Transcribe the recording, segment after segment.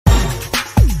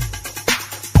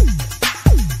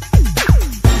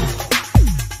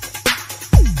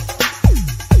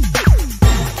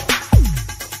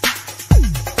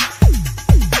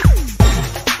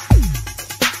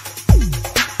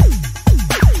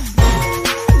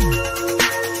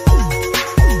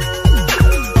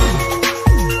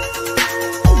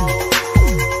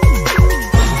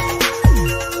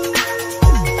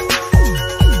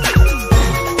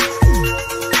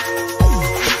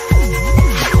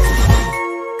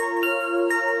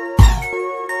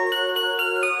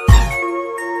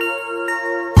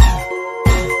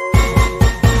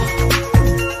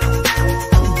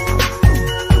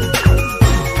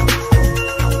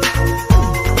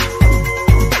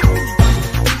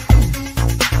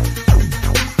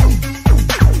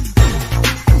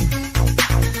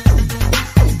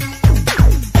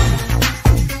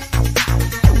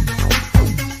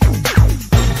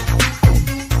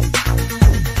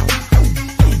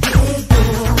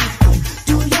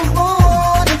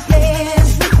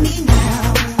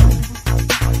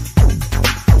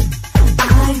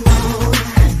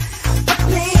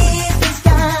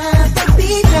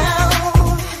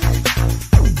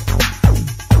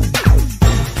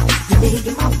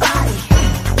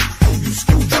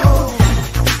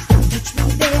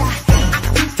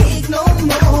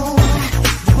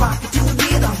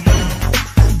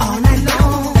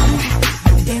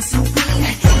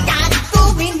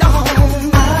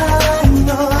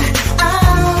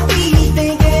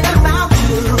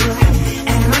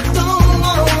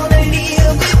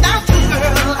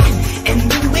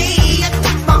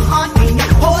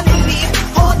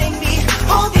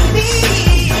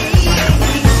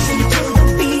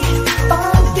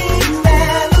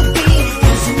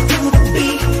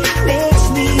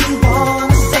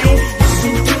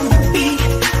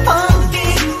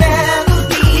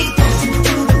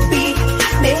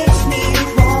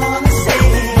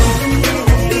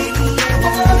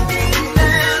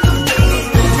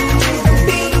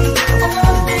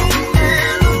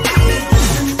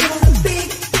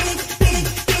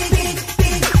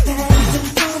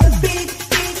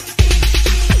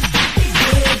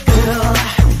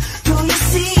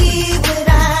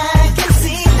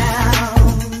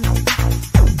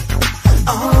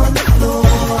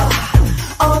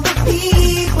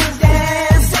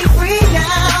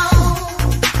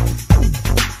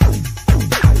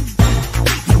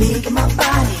shaking my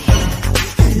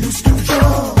body, lose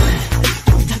control.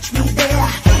 Don't touch me there,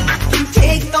 I can't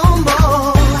take no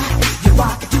more. You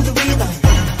rock it to the rhythm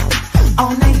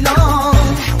all night long.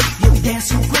 You're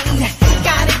dancing queen,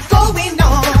 got it going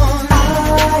on.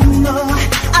 I know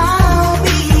I'll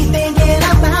be thinking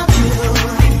about you,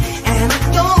 and I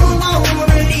don't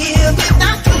wanna live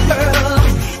without you, girl.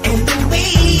 And the way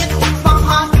you touch my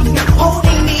heart, you're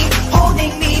holding me,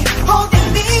 holding me, holding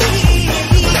me.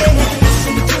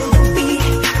 Listen to the beat.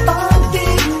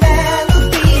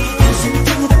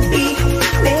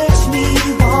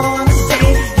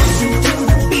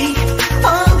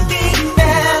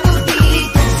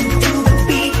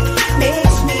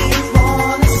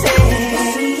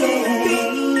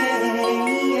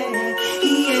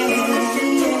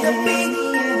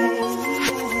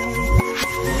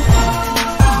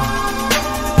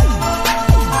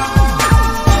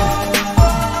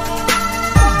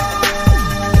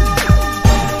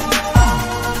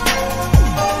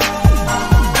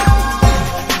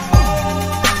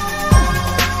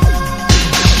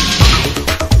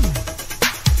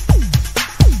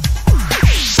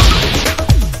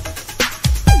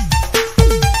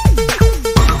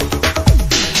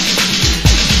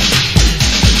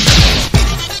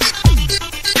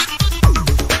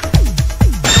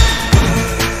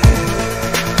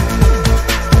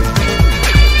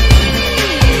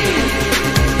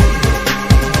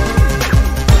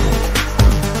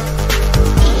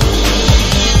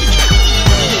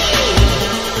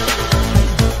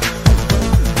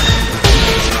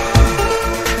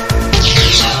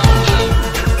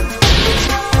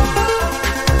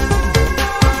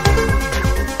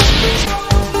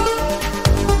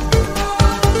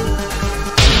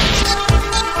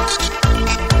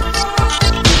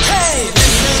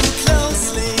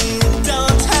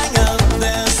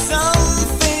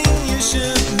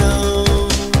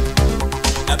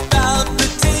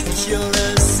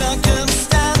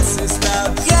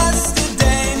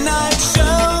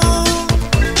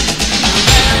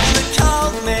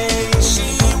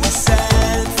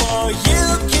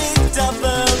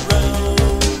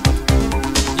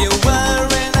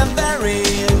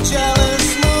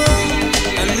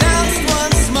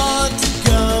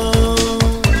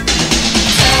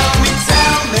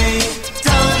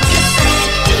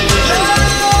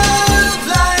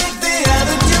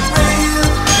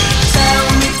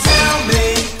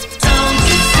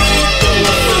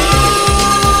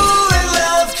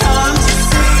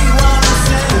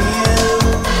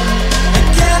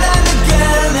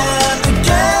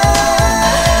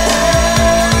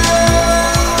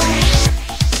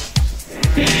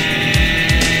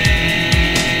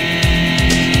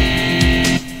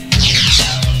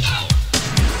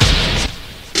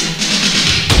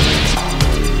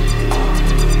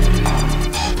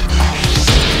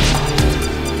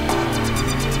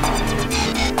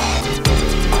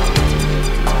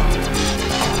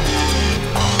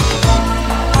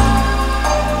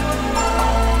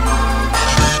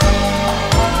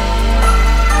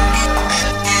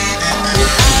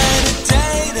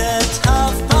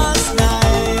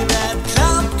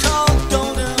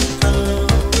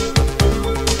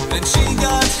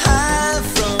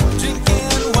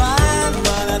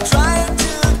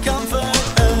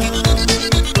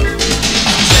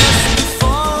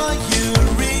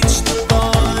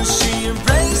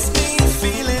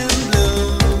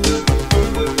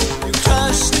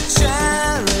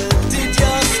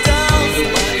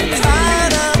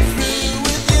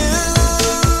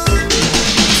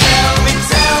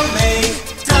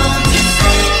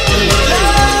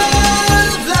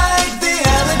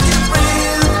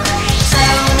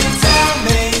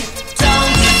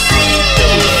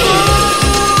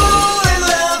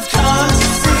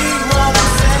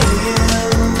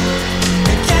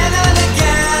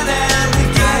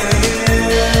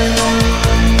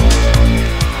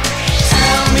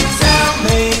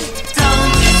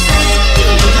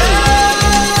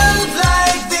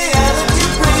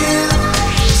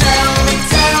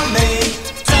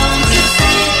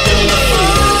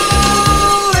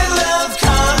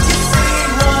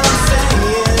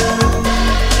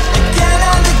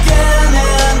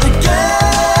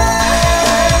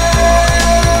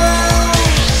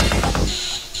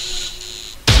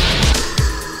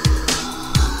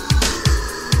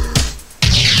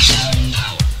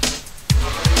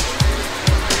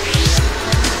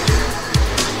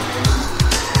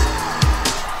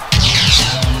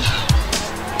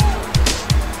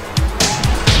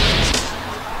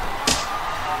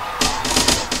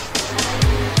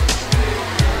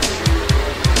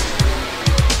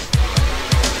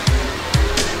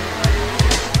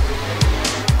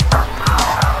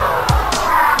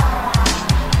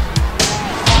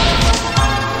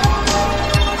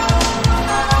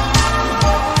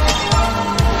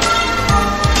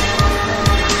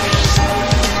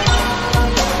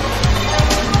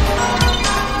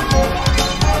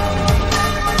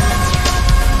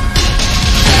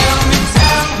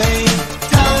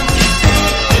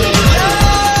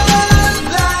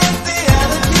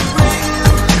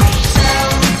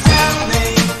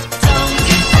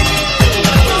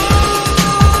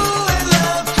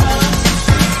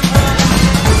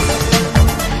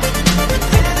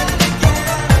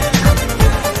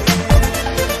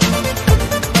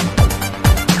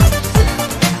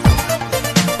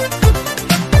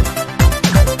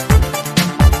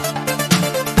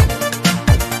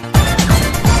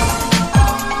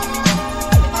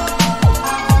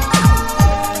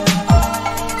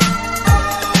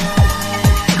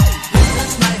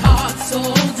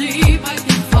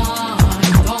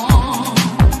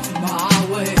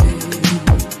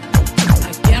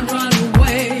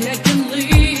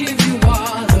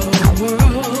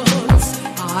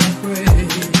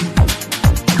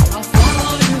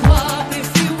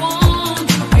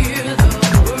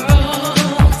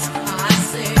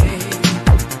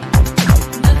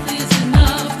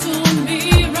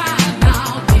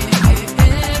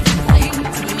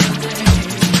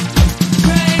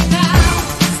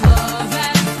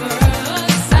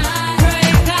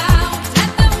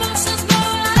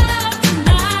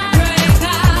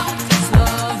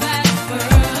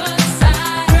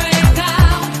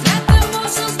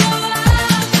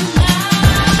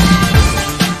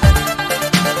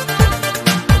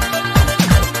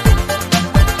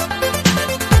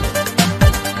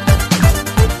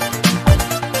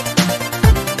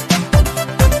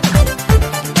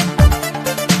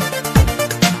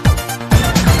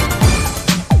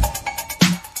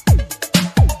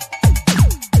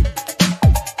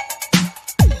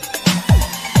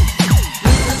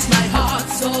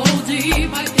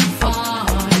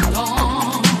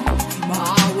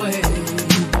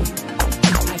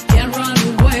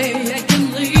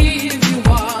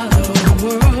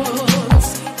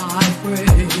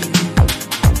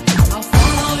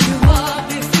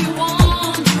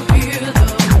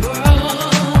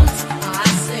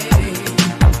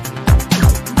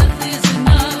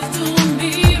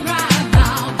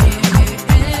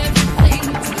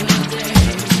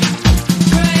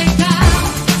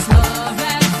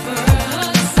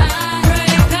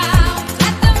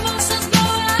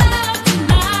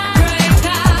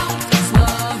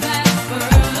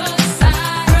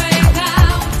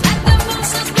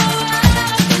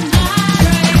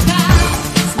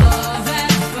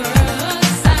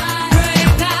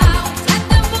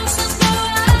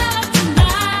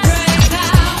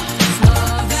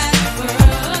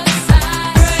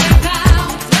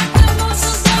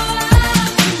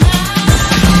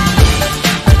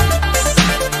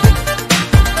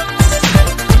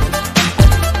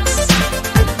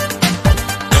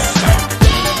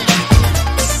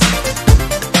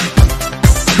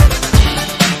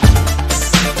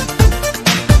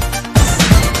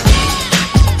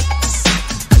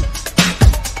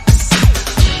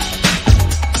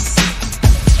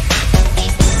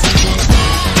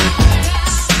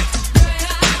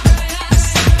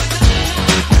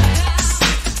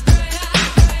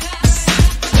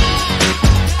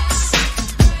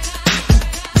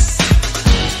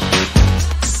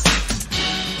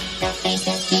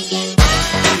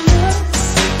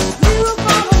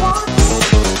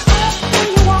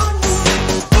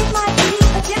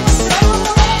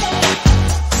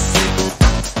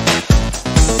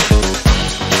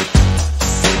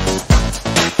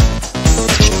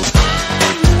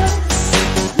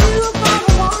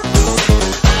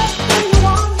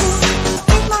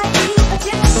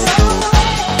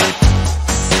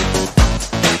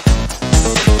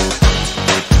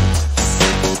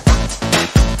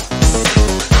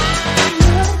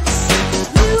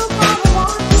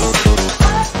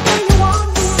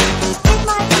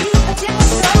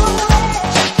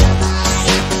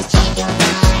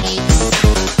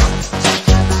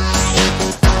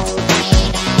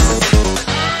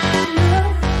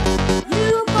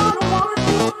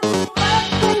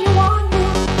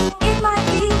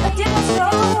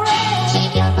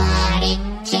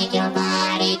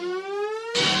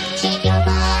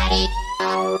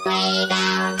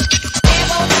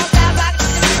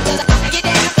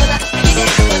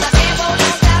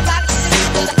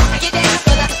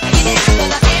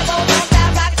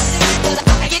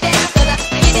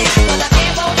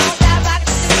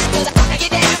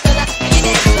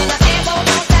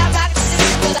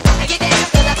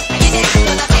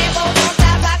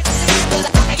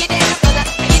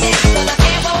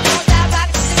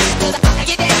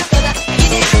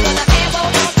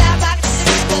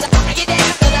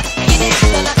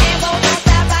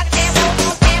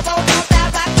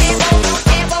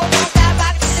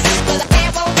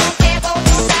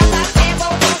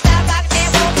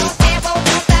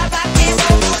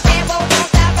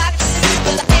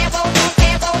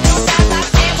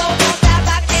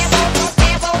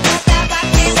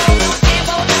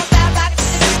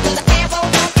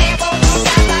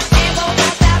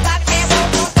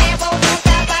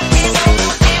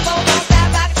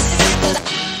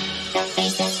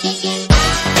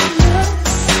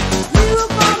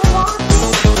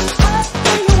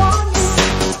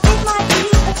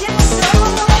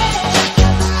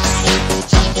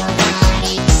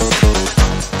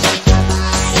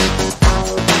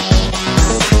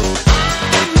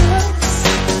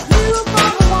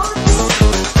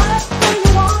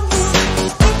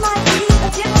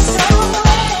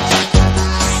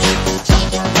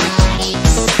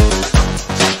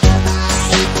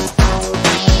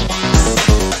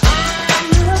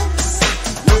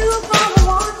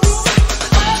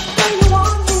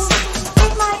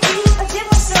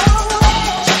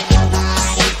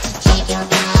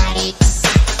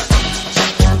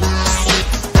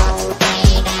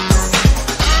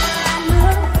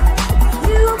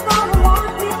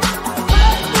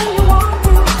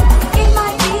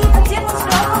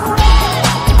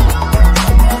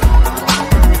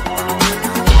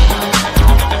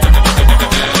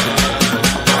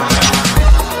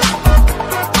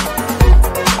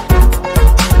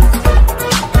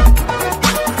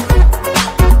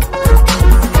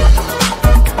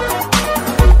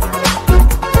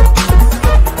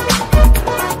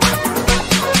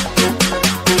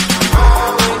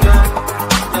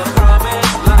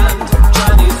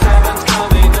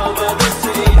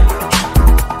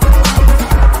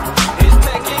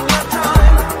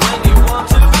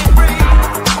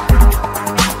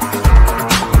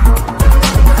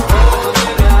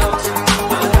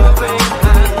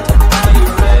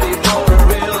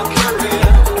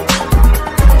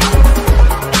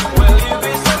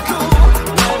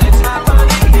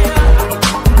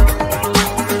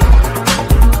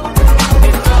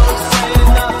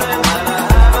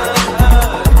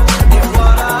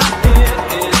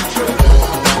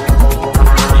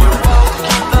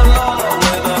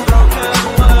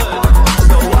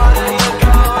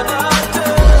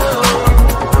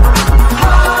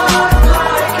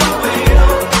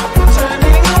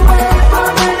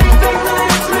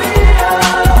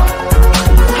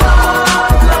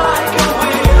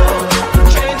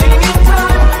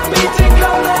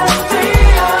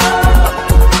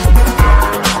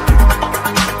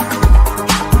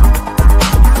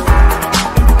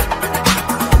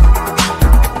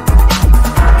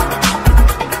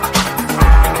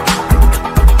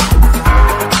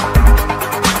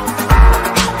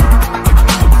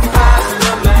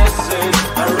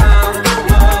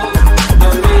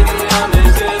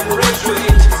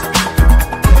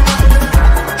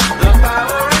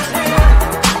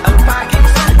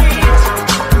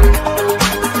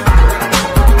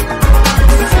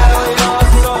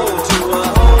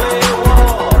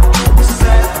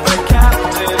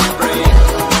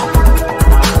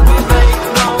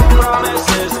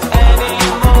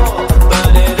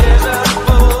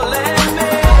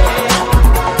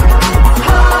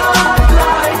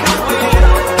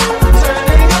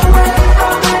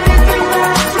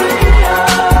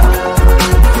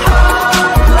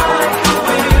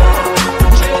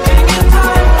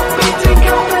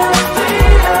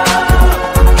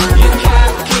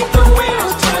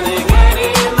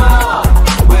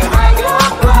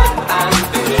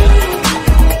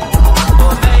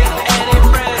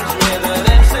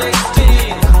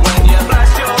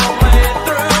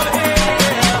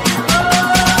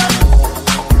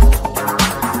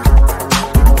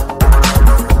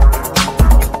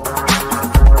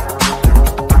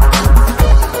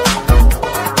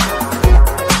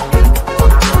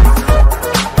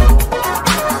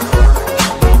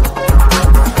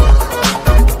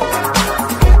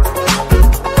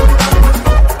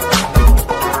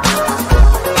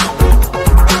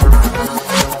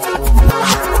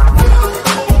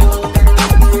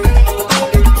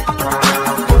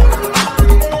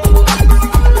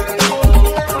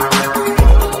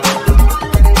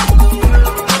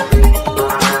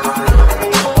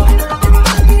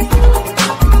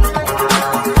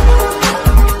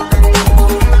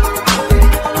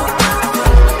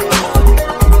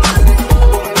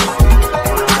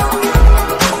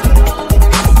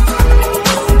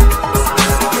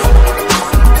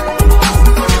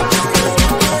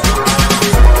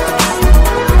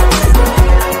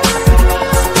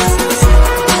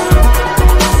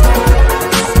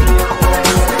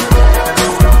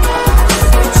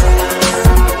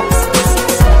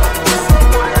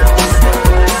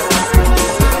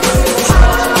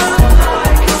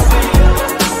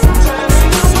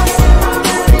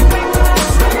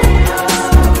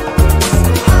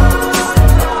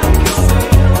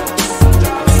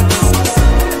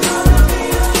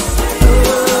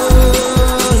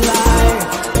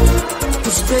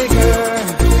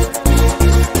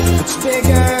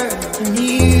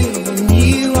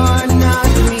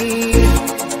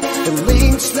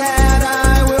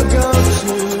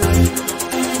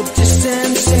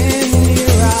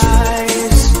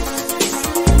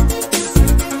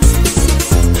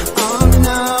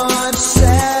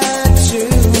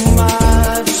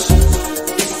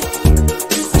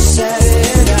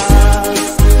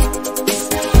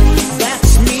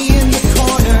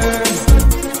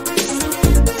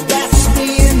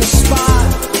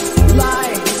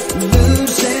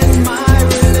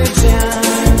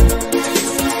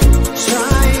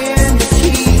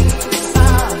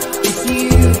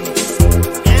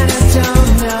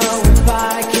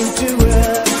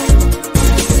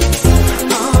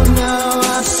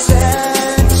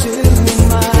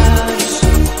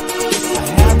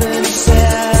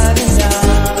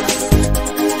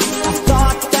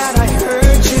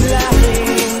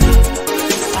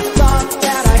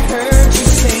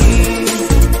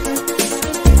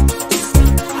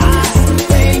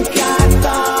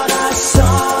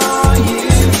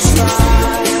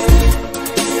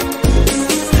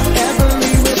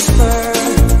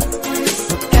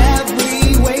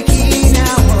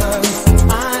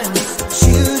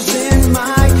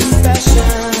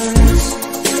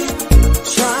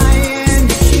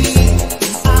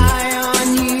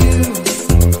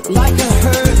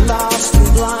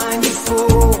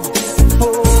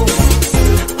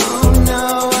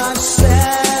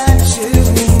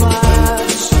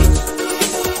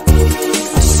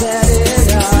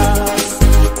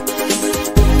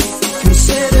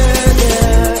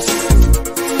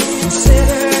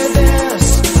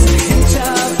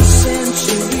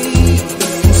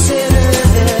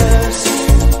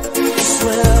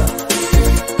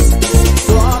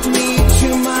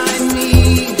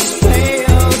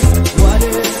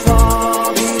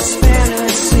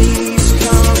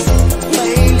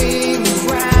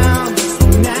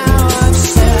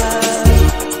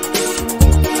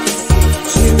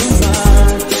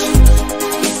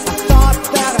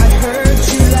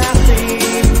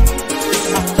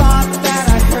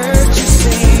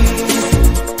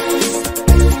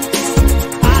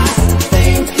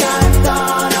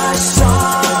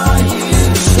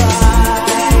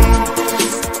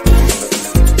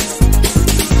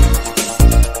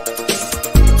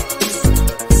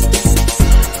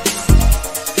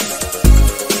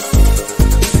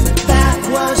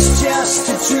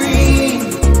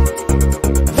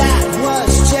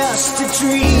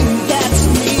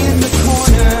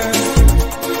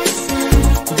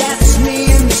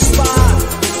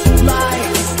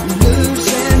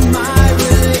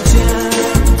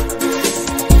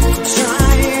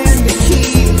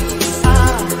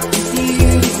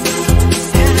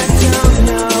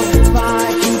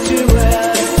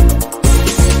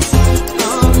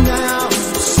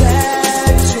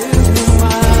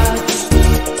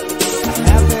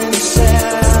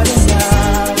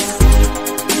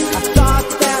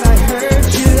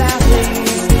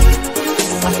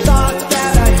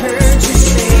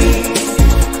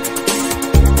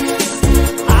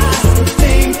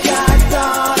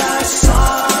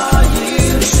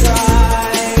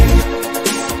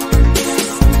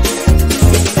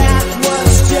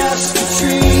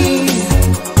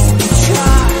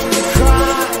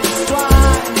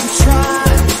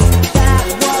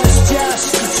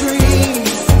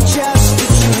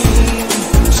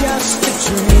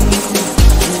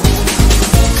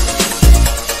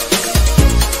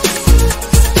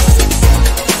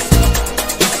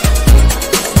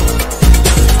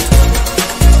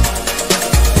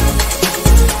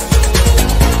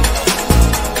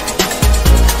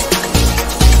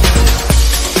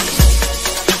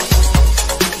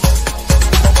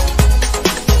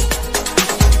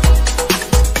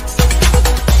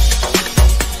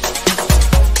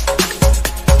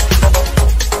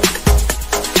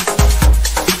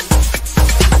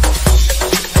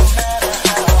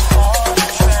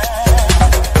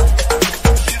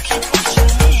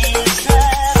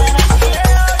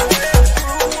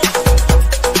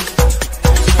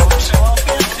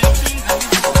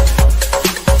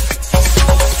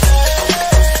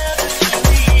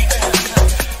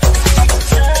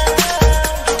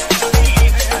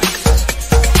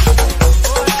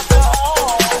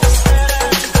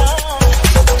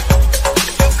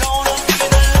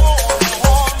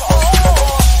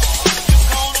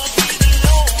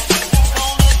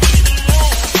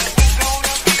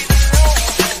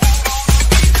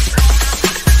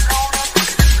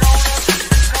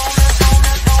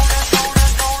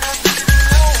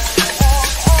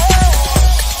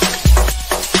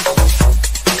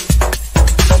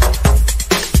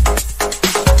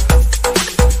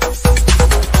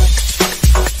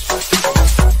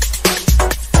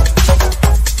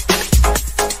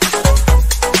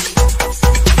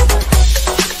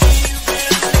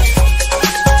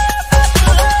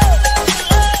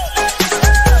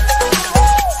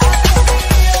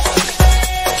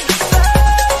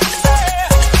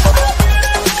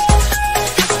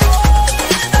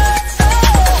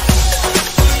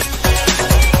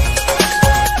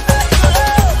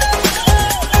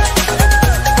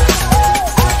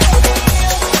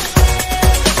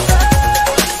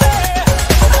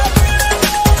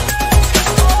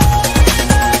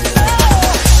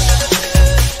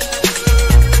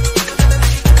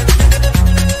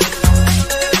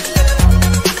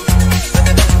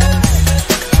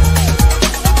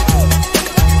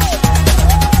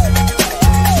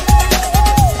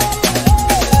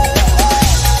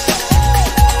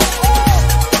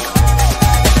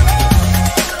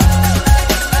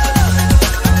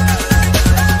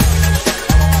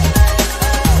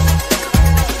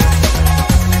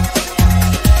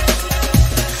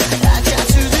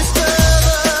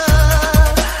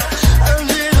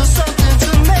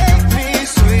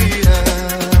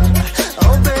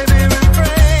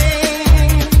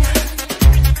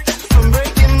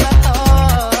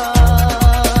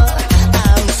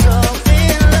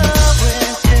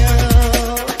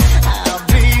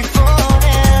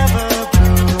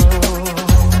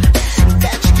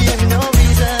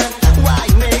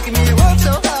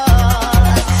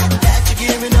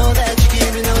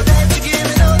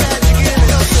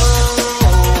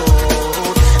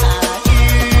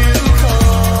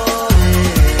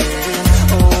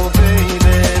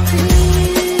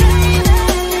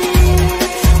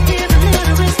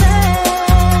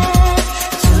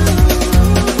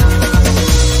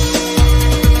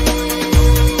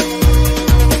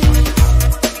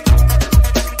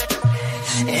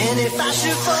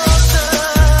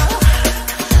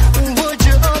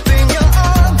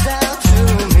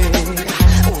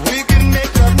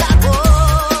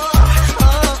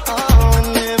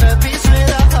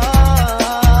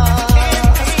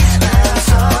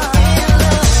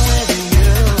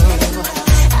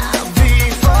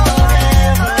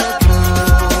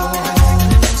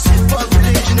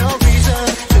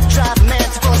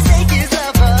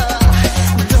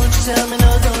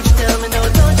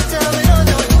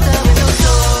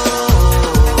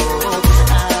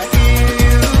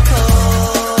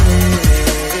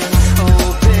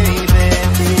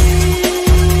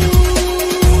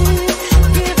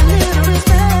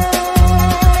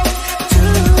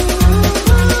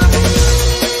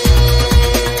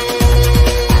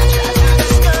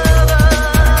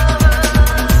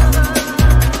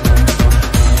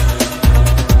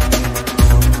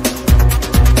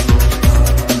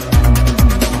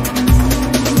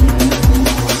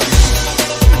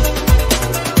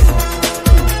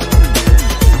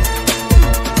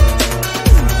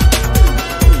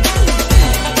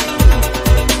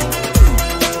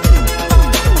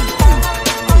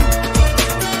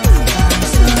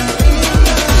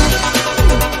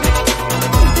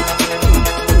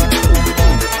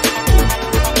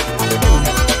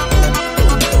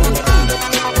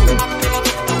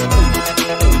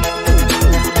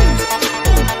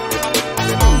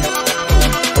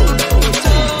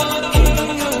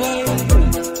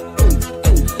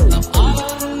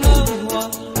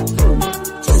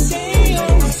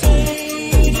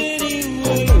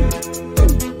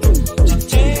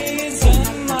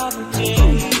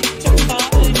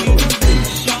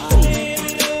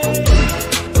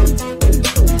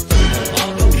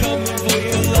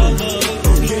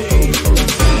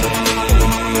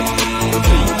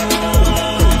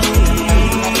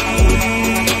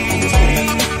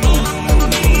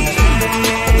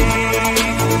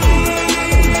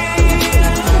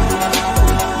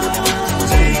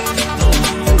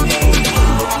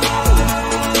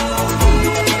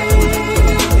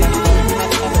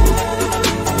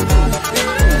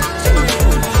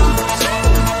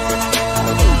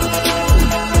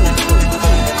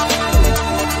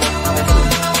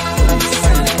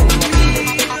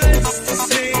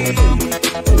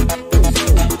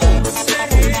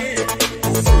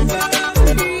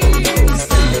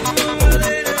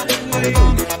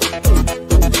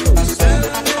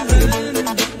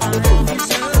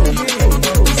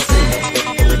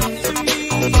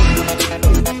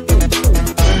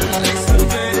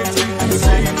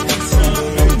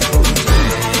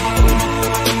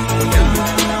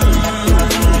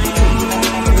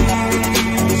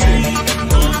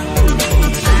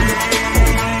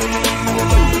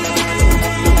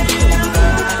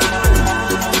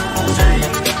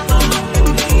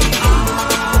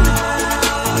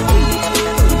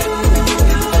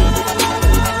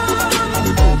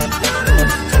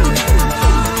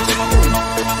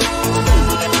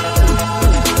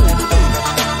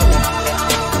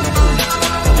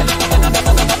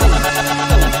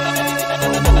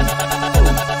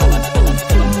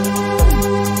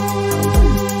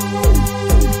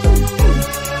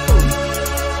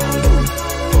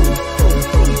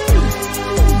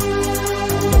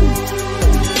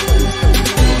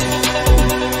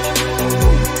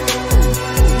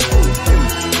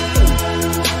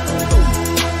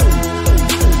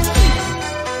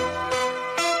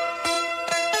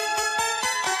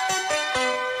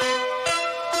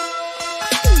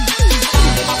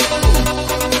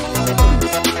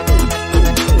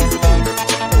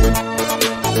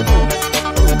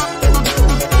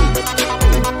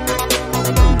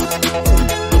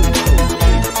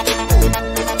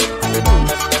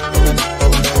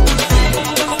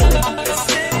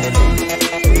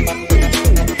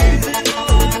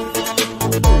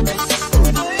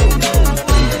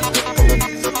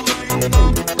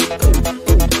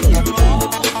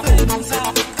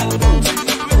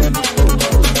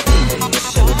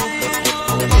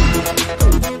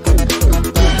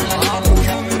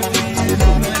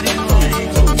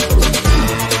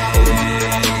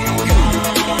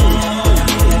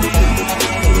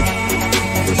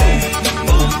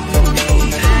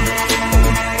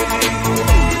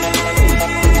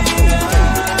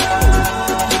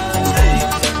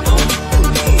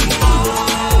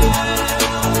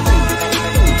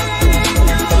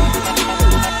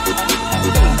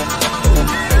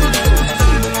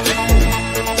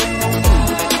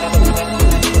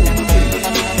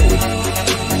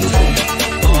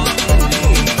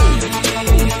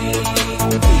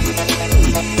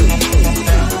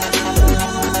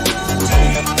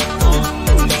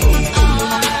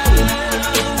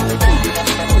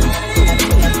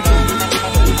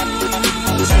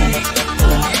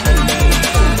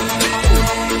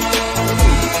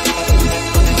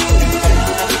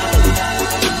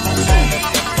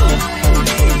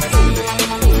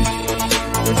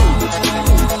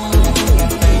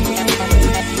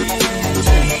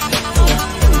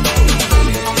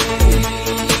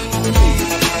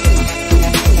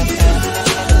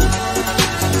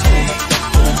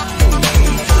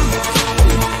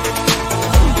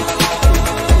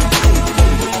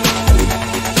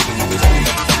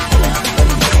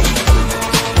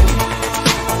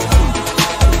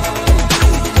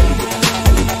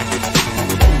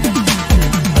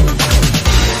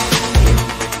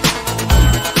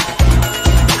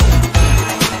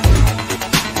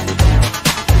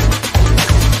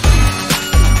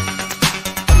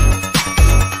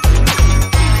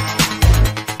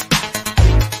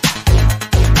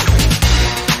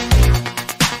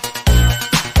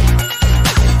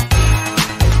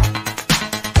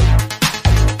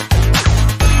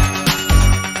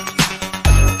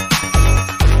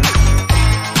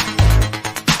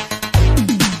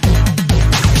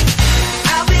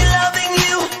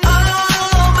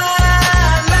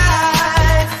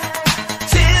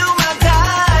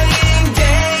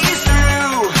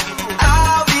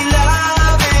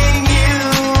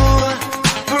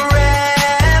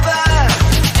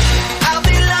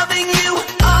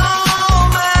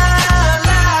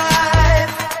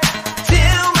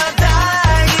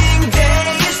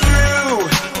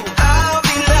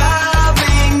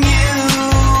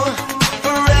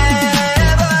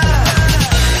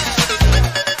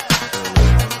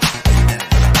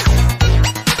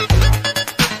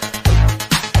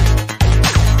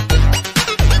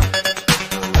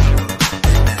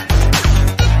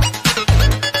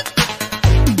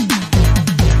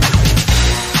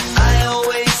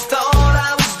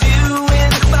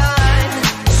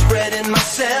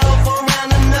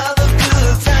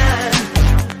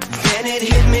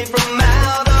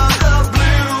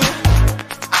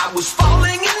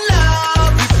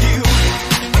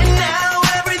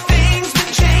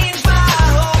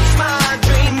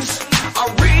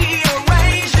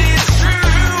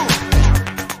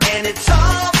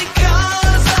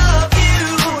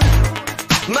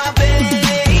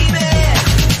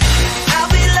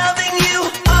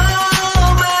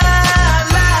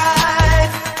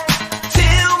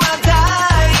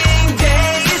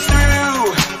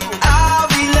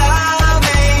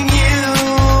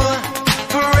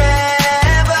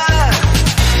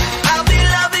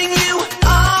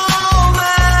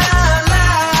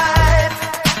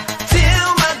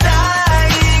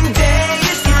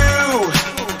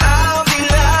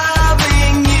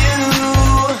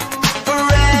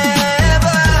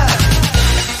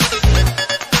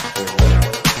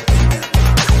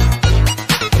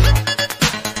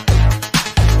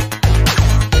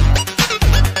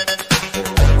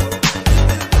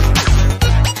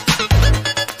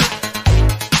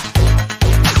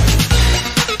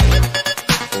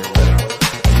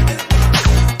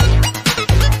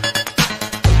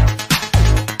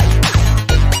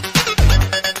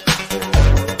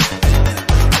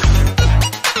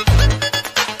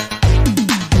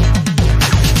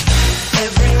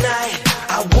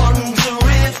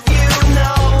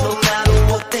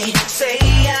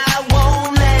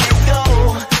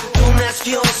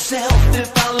 promise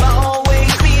if I'll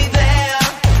always be there.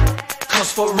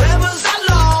 'Cause forever's a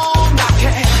long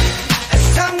can't.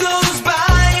 As time goes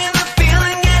by and the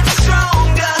feeling gets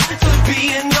stronger, to be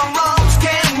in your arms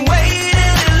can't wait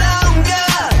any longer.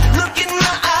 Look in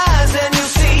my eyes and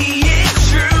you'll see it's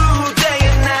true. Day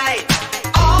and night,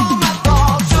 all my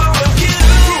thoughts are of you.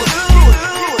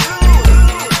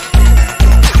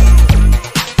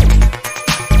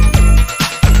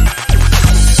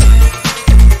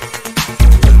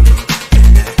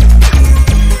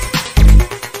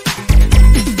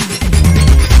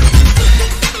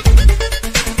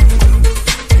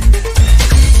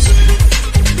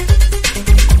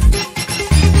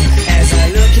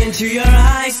 Into your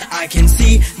eyes, I can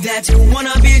see that you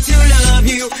wanna be to love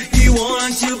you. You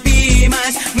want to be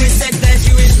mine. We said that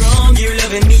you is wrong, you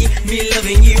loving me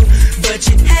loving you. But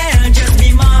it ain't just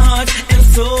be my heart and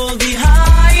soul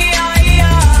behind.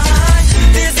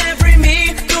 This every me,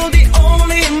 you're the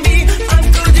only me. I'm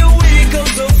good, you will go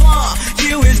so far.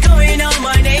 You is going on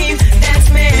my name. That's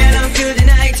made up good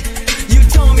night. You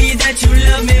told me that you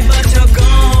love me, but you're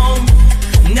gone.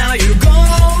 Now you're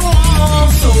gone,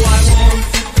 so I won't.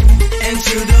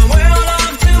 Into the world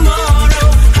of tomorrow,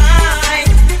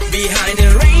 hide behind the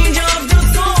range of the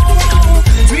sorrow.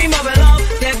 Dream of a love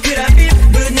that could have been,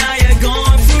 but now you're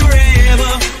gone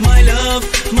forever. My love,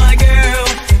 my girl.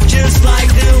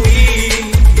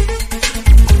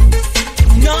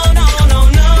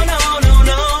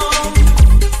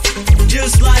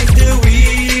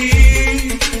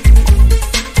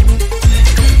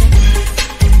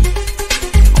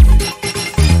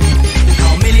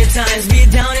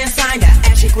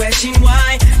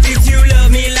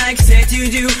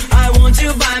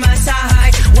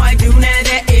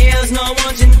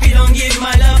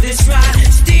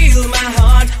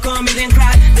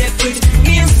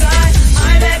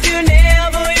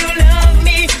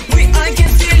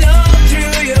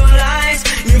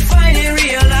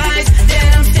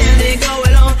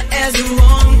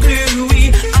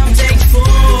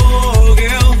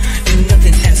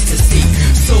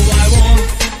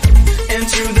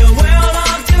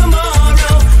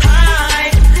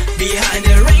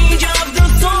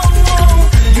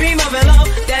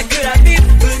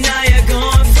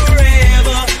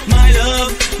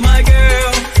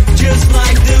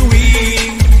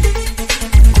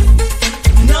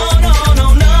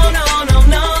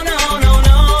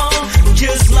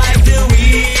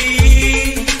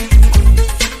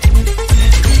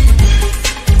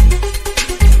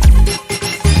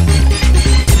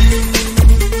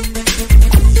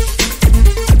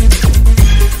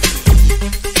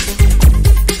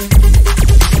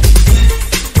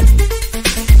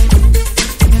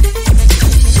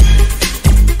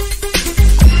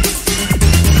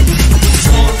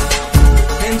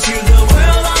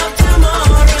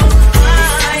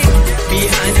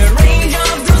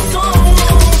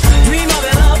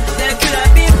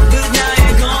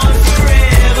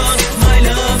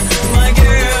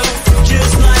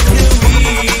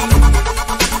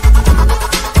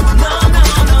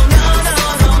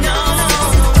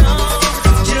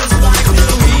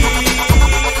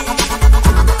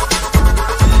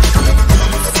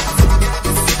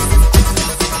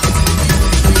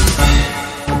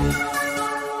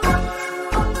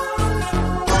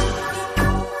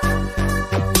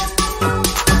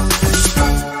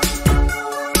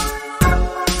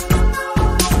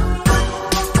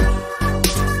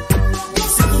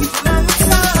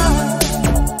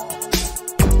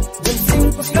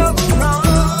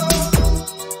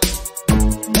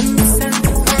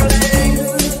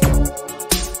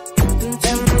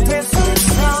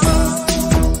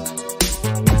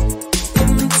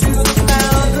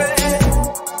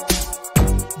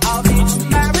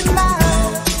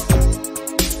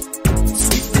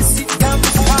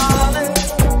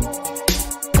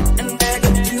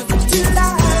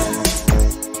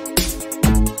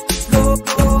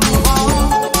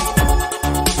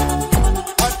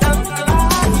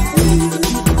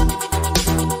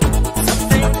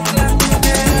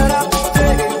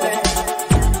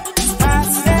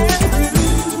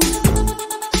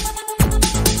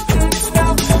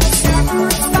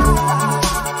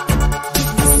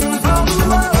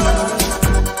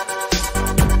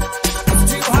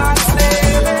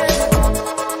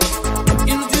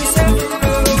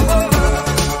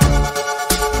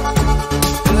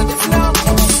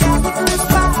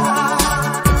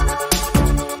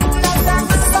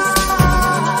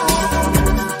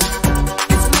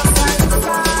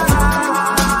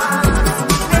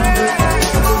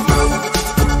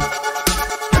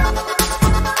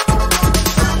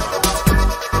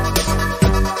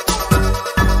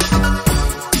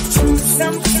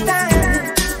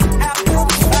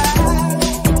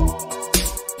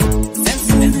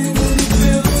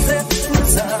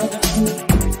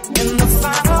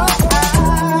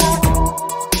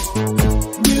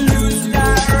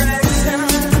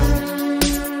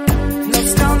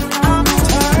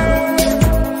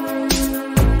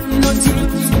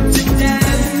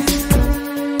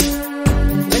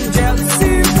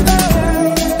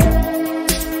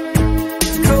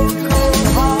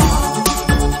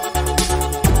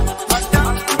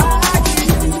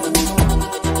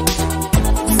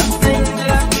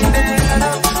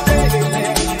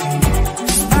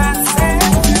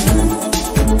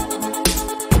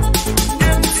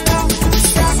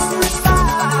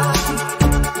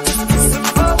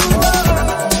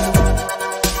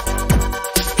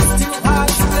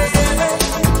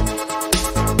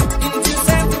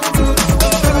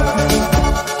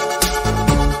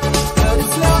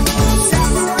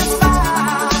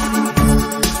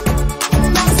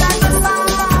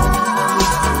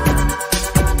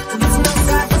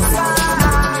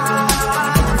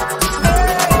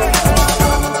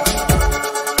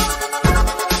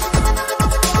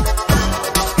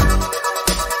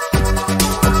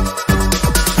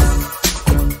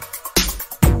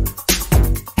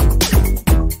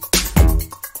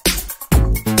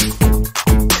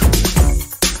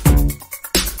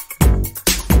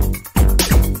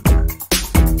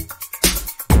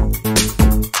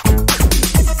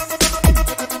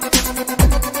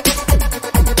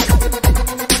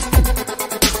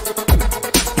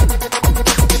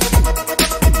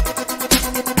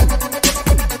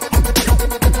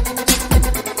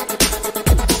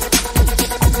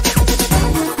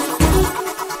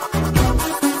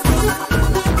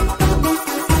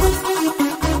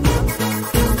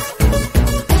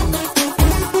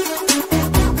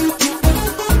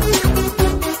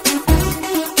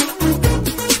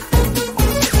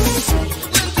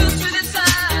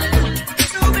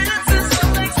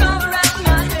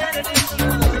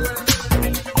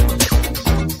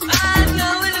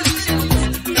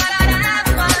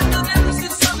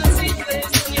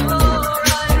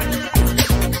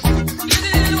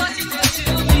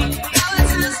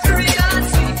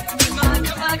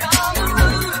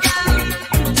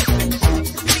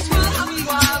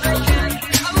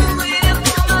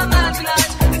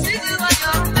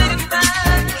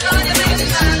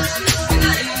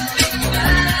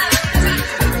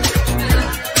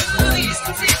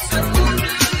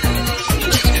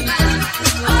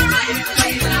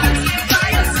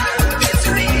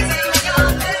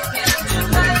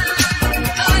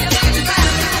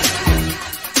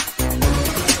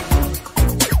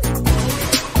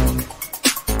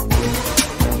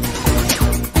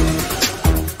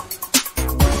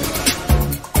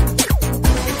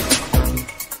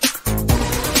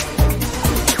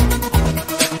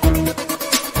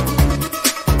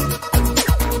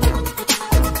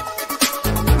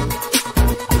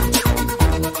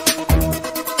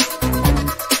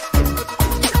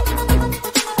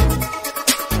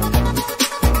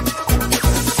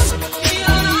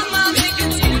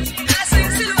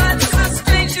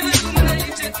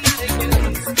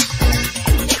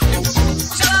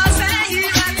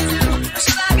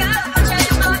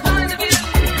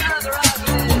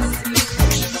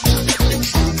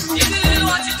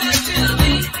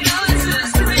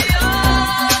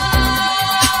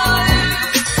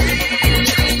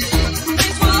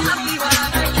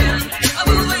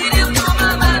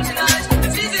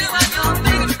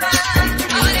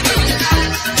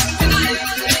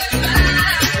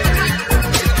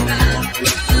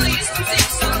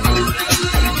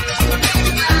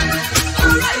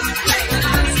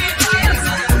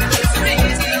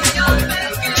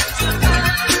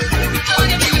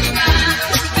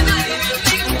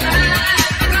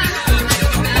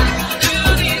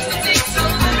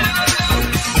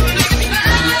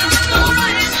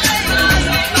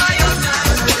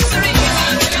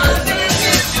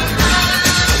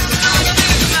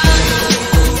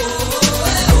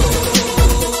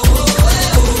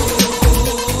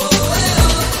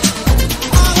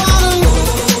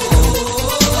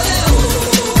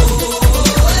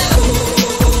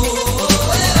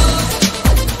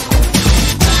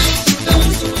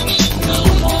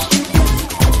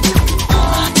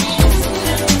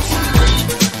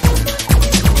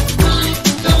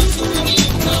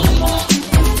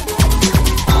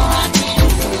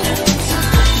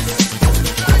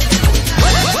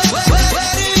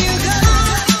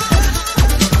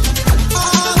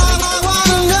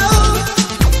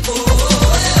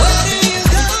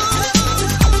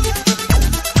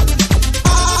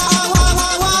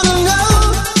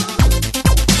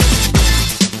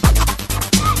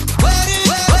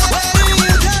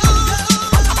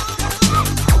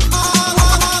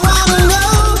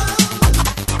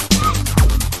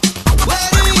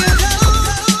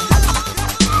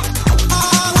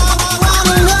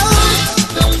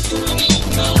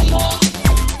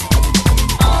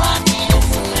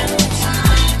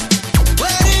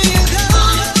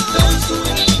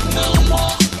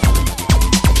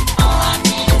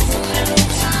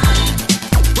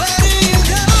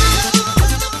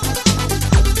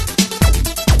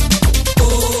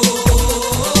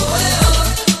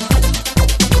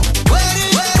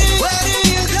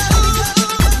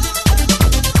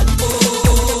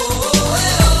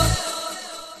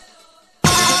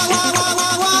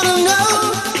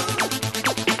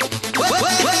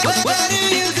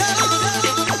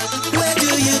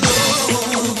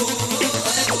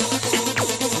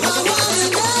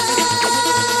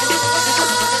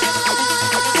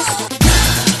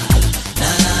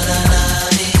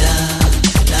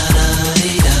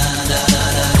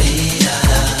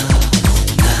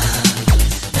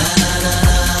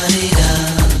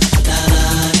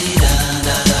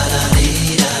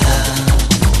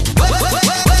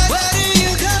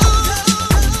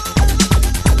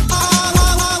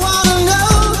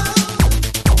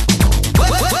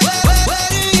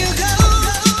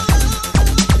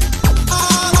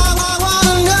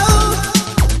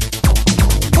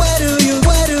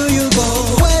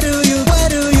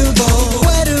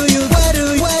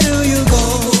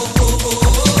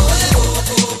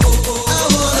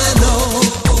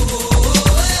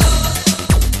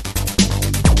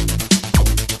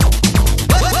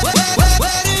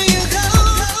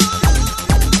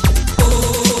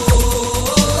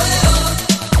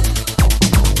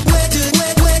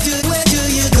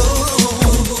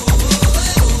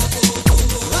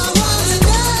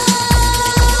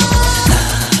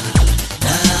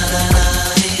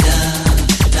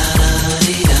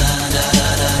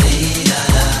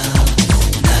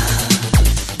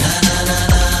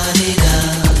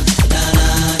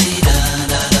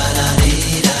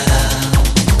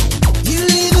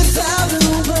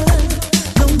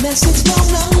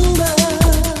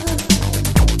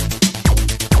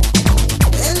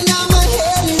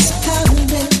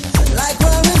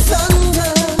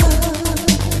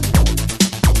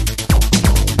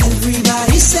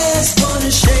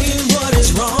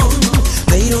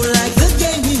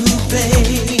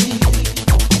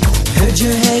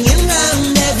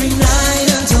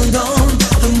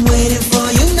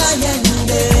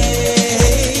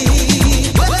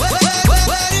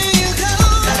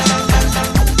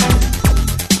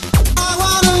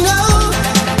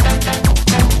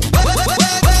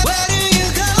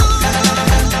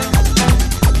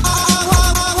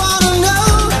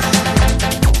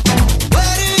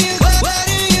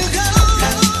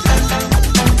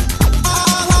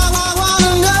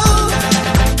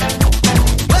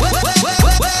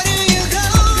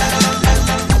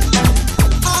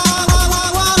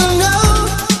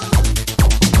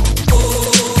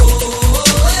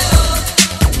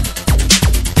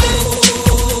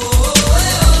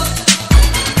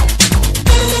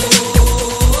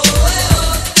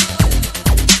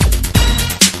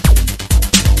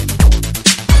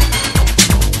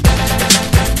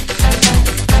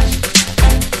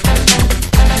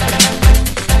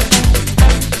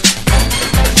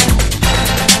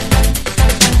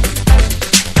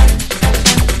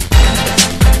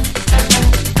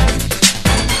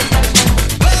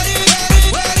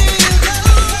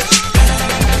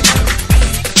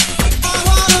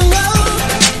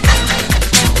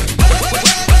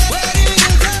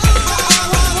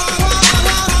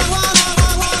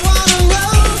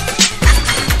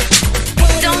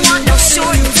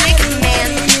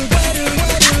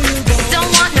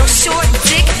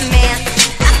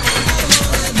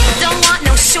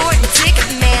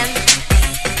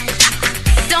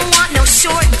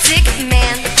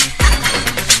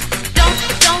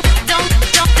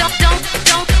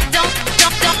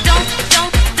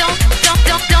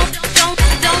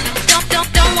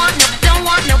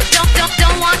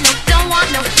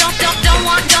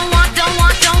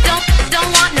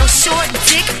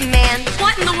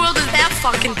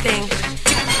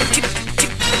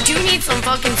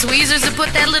 fucking tweezers to put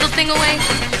that little thing away?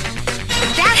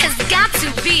 That has got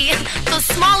to be the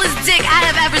smallest dick I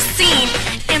have ever seen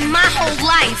in my whole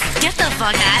life. Get the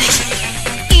fuck out of here.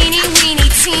 Eeny, weeny,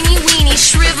 teeny, weeny,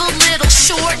 shriveled little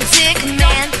short dick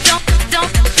man. Don't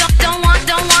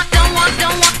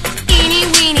want. Eeny,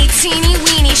 weeny, teeny,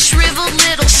 weeny, shriveled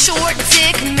little short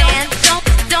dick man. Don't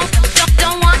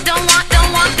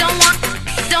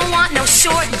want no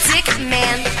short dick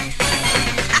man. Don't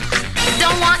want no short dick man.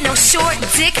 Don't want no short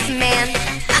dick man.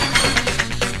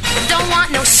 Don't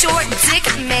want no short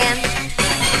dick man. Don't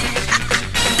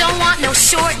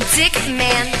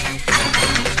want no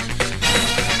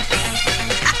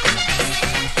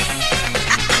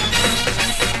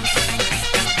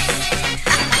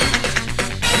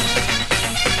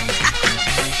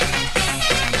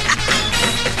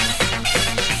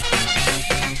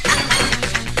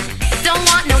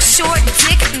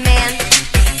dick man.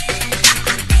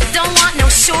 Don't want no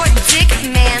short dick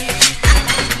man.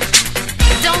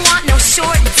 Don't want no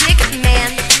short dick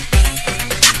man.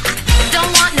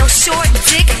 Don't want no short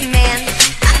dick man.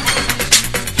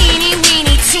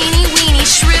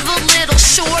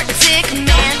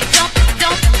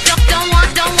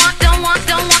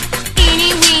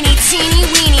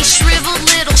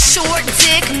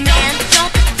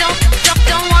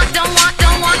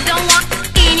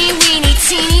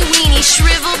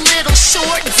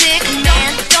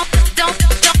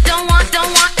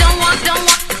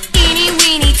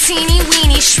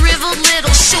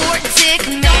 dick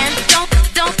man. Don't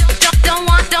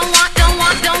want.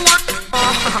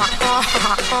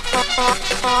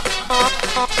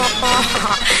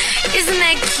 Isn't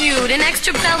that cute? An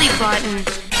extra belly button.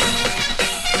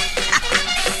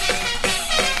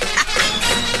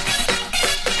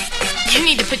 You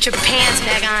need to put your pants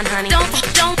back on, honey. Don't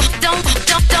want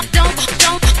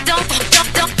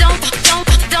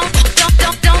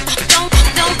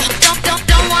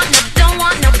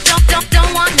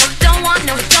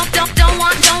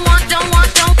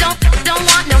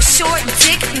no short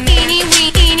dick.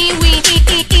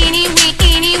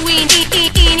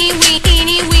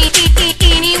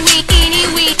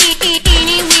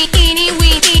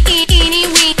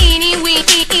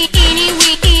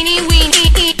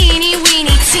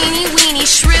 Eeny weeny,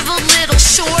 shriveled little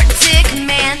short dick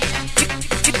man.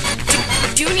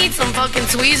 Do you need some fucking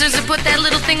tweezers to put that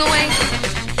little thing away?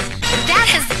 That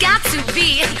has got to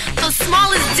be the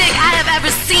smallest dick I have ever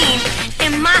seen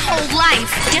in my whole life.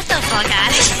 Get the fuck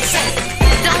out of here.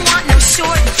 Don't want no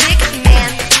short dick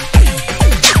man.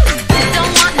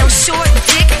 Don't want no short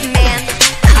dick man.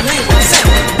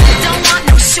 Don't want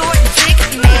no short dick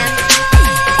man.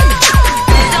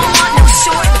 Don't want no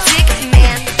short dick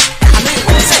man.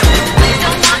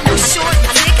 Don't want no short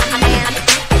dick man.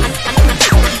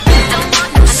 Don't want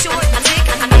no short dick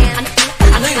man.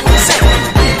 I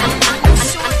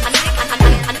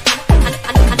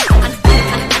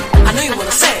know you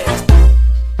wanna say it.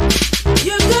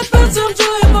 You could put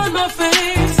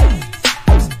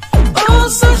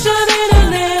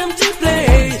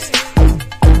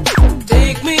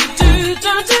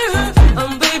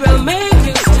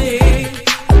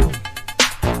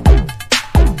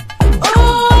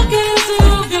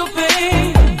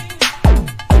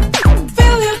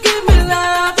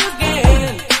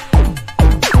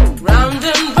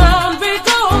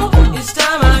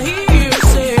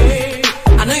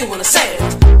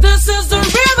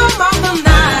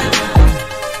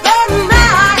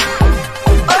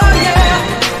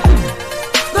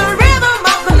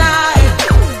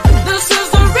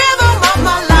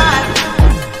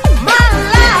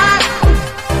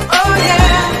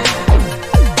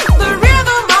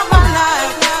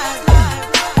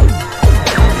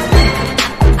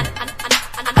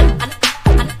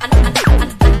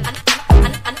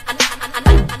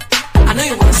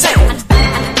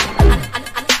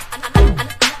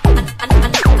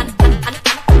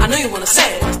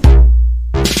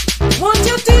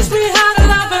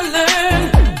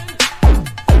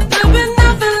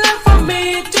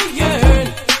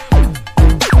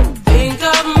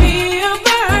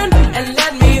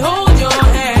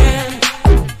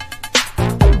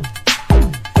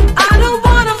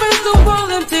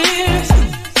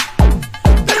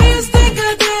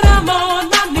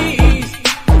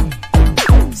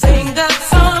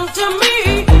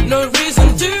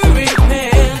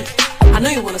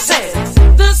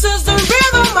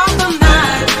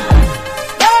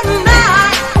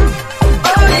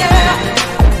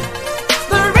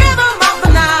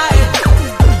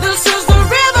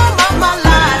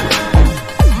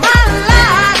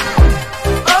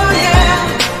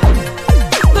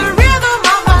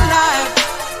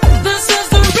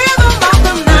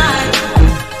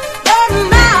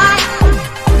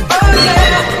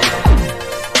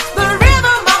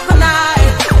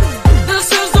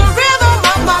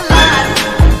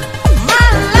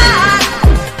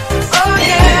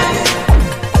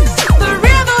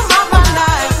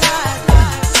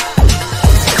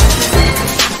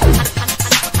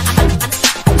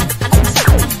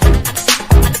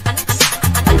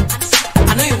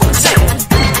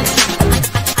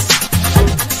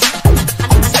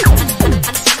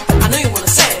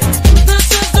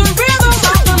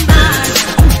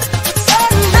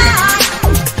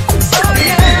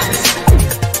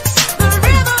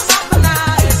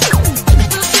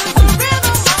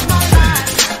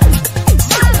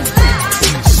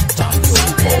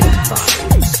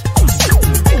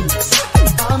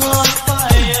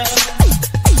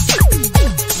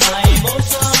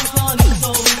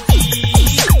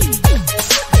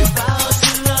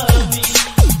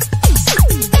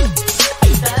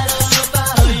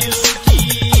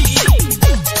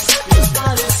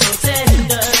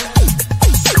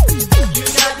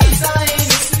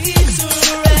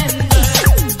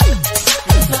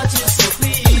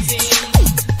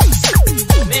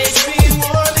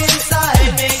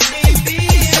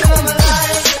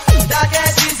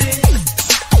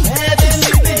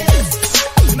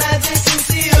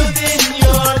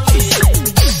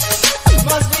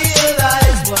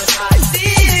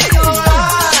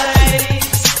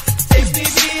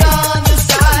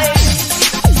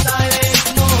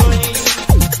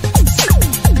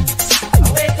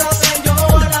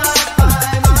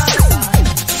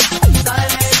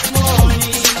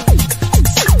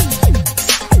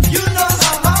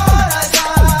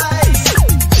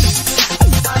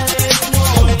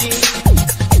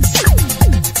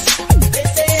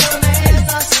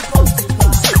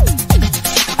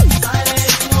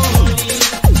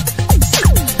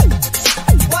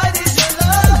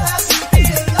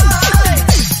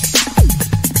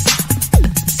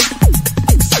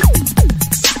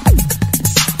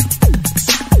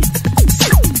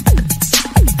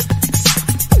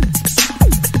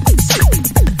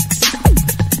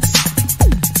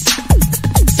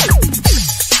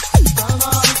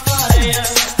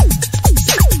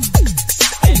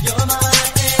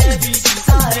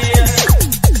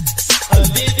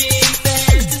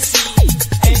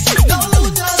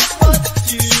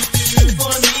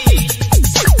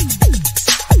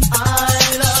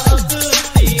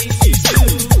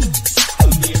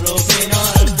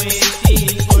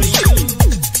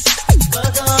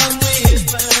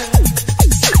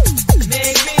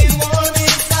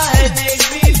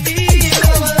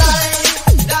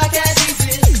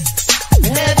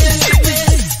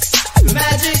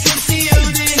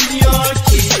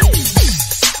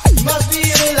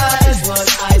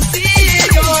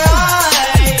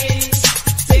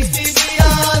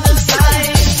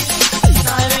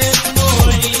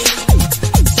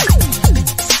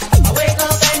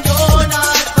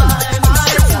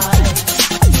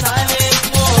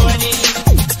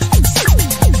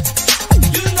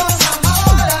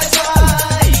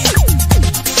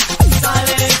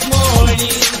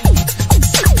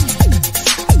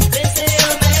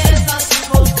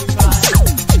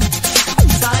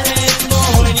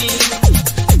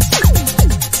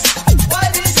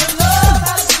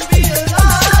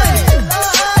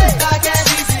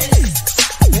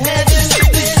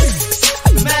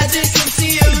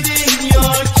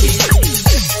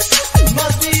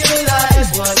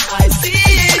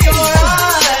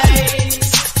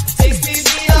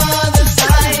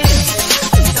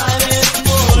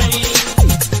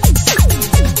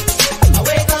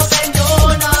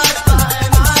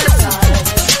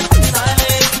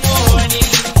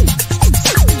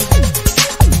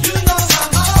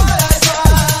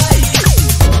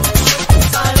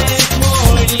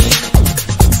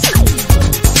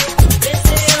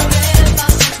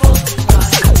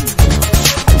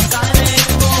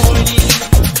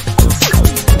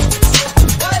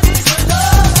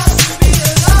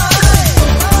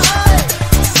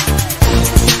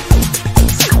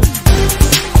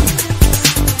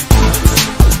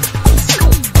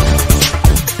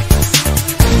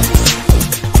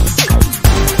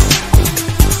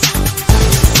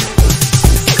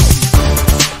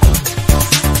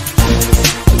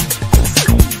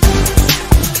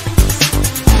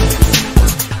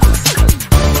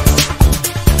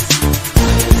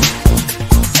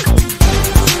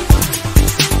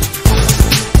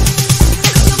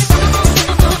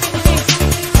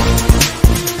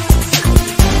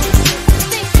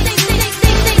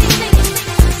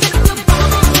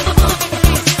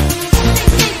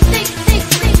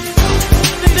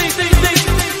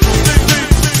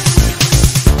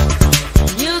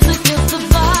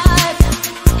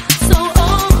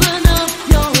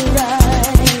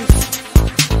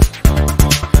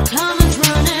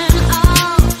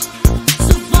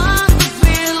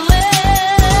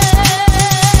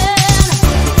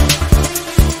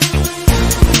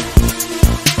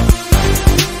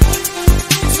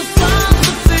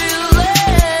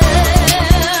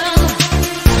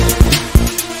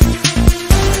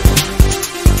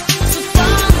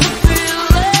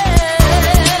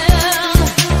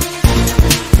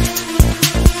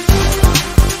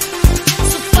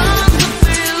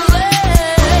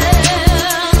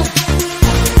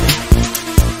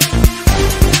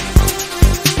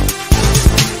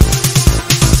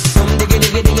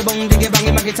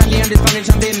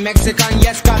African, Mexican,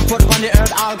 yes, God put on the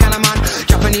earth all kind of man.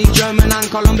 Japanese, German and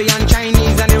Colombian,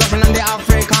 Chinese and the Russian and the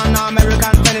African,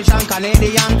 American, Spanish and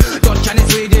Canadian, Dutch and the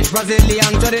Swedish,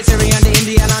 Brazilian, to the Syrian, the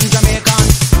Indian and Jamaican.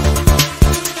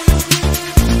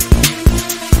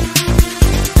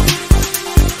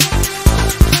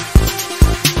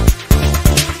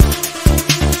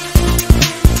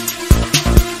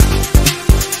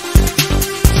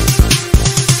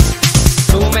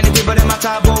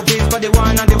 The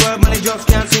one and the word, man, it just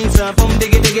can't sing, sir. Boom,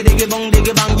 diggy, diggy, diggy, boom,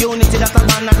 diggy, bang. Unity, that's a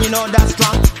man, and you know that's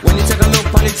strong. When you take a look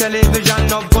on the television,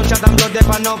 no gunshot and blood, there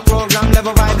for no program.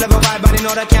 Level vibe, but you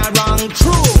know that can't wrong.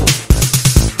 True.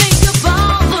 Think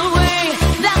about the way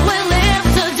that we live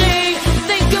today.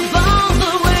 Think about the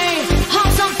way how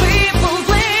some people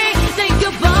play. Think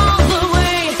about the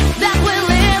way that we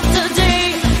live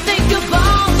today. Think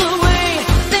about the way.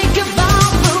 Think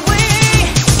about the way.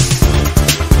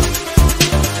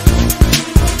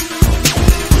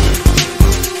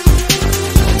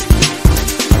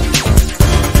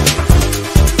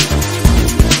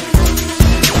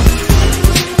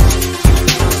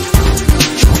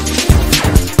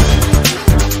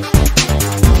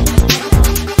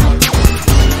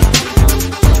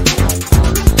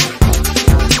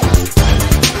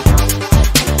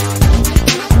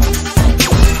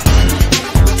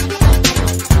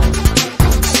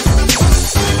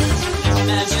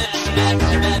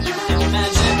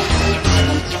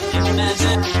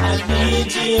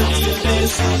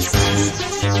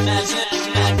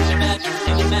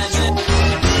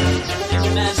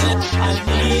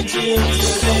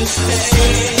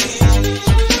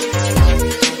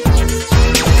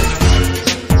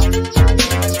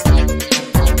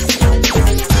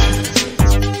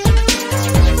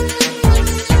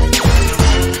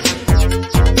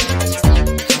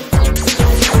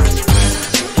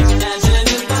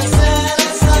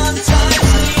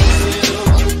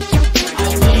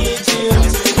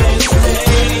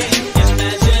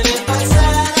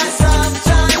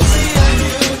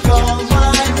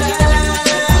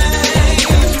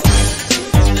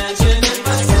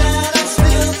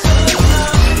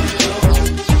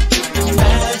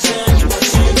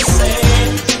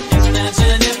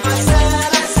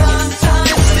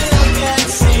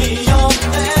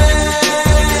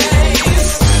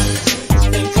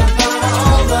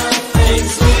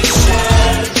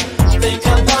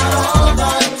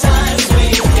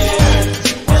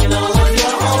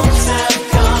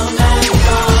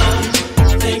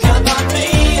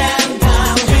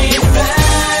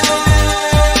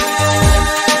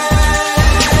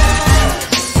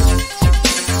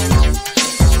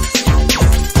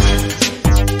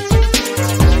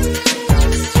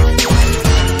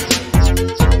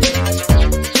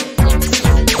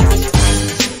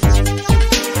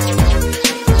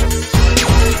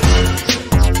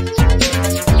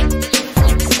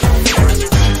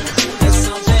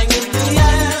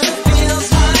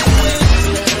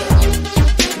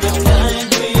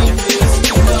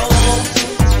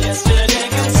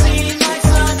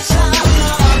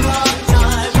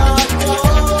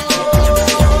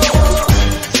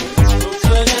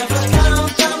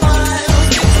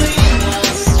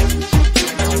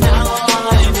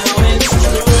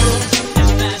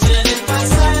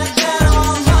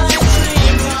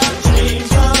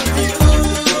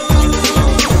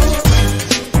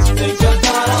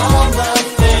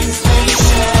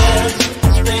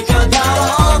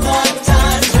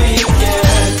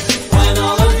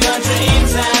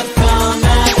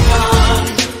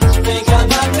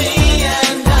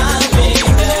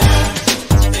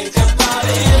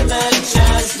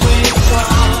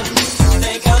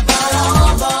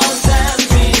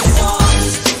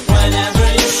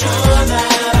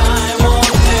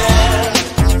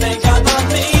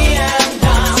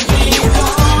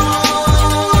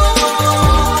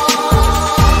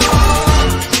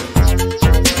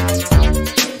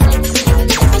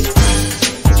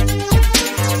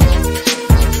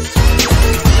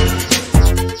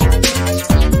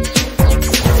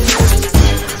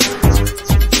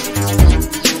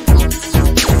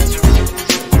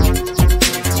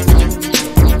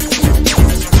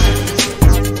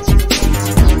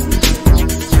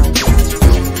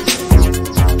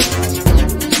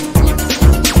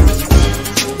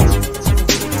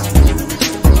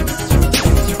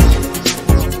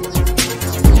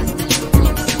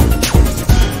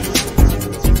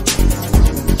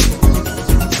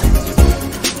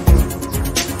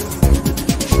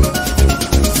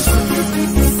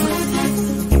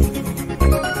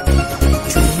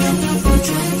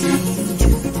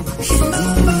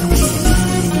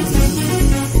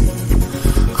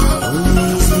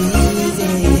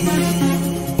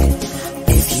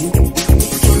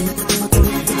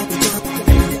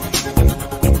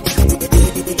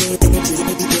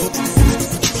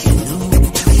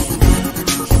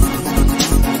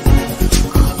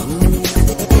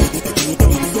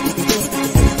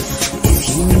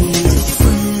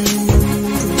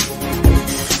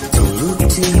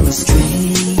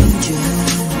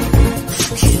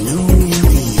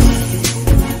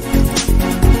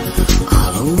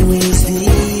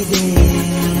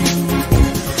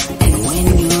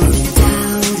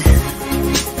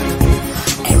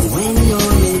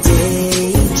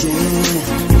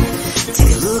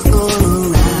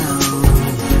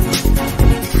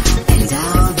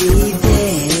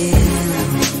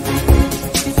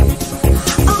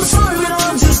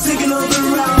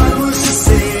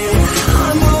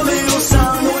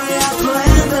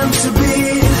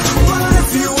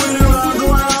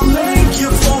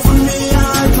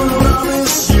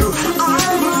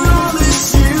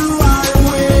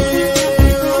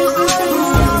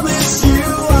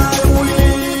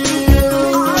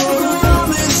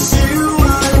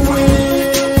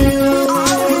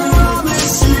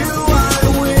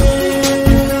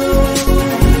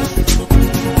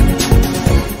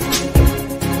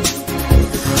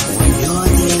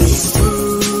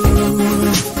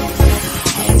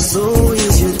 so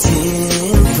is your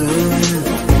temper.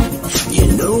 You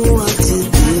know what to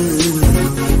do.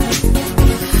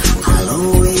 I'll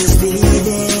always be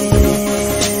there.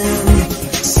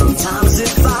 Sometimes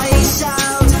if I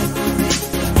shout,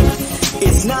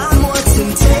 it's not what's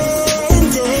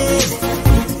intended.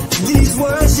 These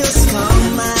words just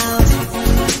come out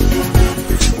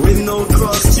with no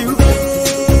cross to bear.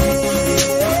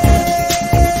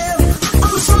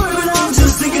 I'm sorry, but I'm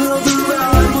just thinking of the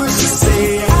right words to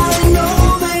say. I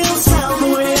know they don't sound the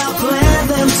way I planned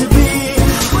them to be,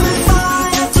 but if I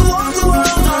had to walk the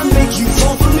world, I'd make you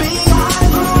fall for me. I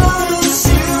promise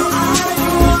you, I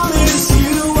promise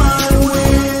you I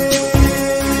will.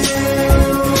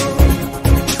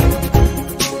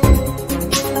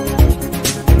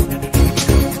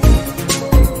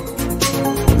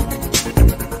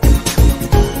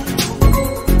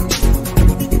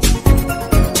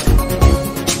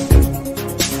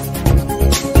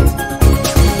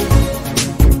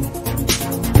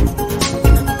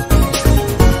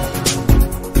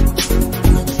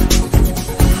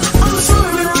 I'm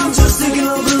sorry, but I'm just thinking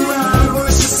of the right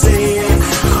words to say.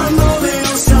 I know they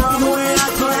don't sound the way I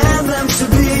planned them to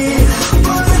be,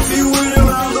 but if you wait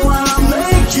around a while, I'll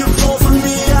make you fall for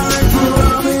me. I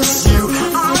promise you,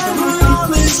 I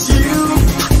promise you.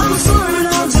 I'm sorry, but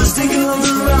I'm just thinking of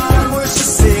the right words to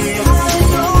say. I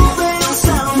know they don't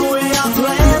sound the way I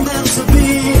planned them to be,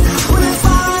 but if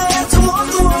I had to walk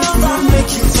the world, I'd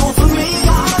make you fall for me.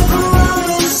 I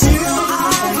promise you,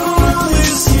 I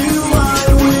promise you I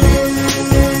will.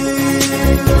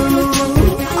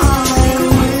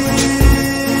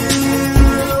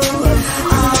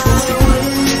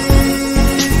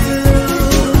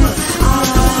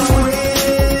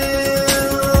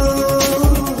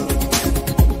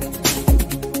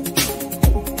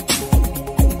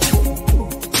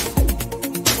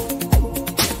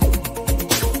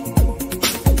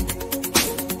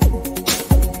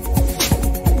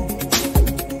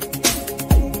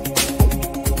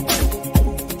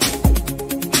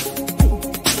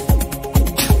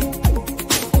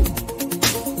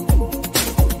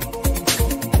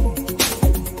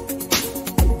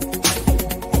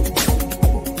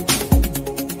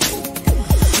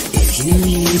 If you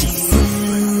need a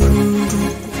friend,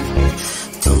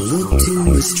 don't look to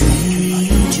a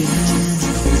stranger.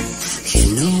 You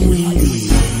know in the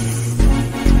end,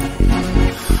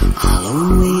 I'll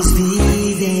always be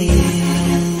there.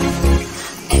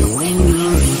 And when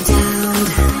you're in doubt,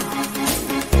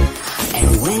 and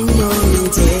when you're in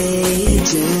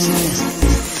danger,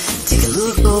 take a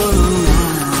look all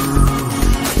around,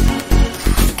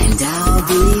 and I'll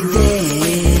be there.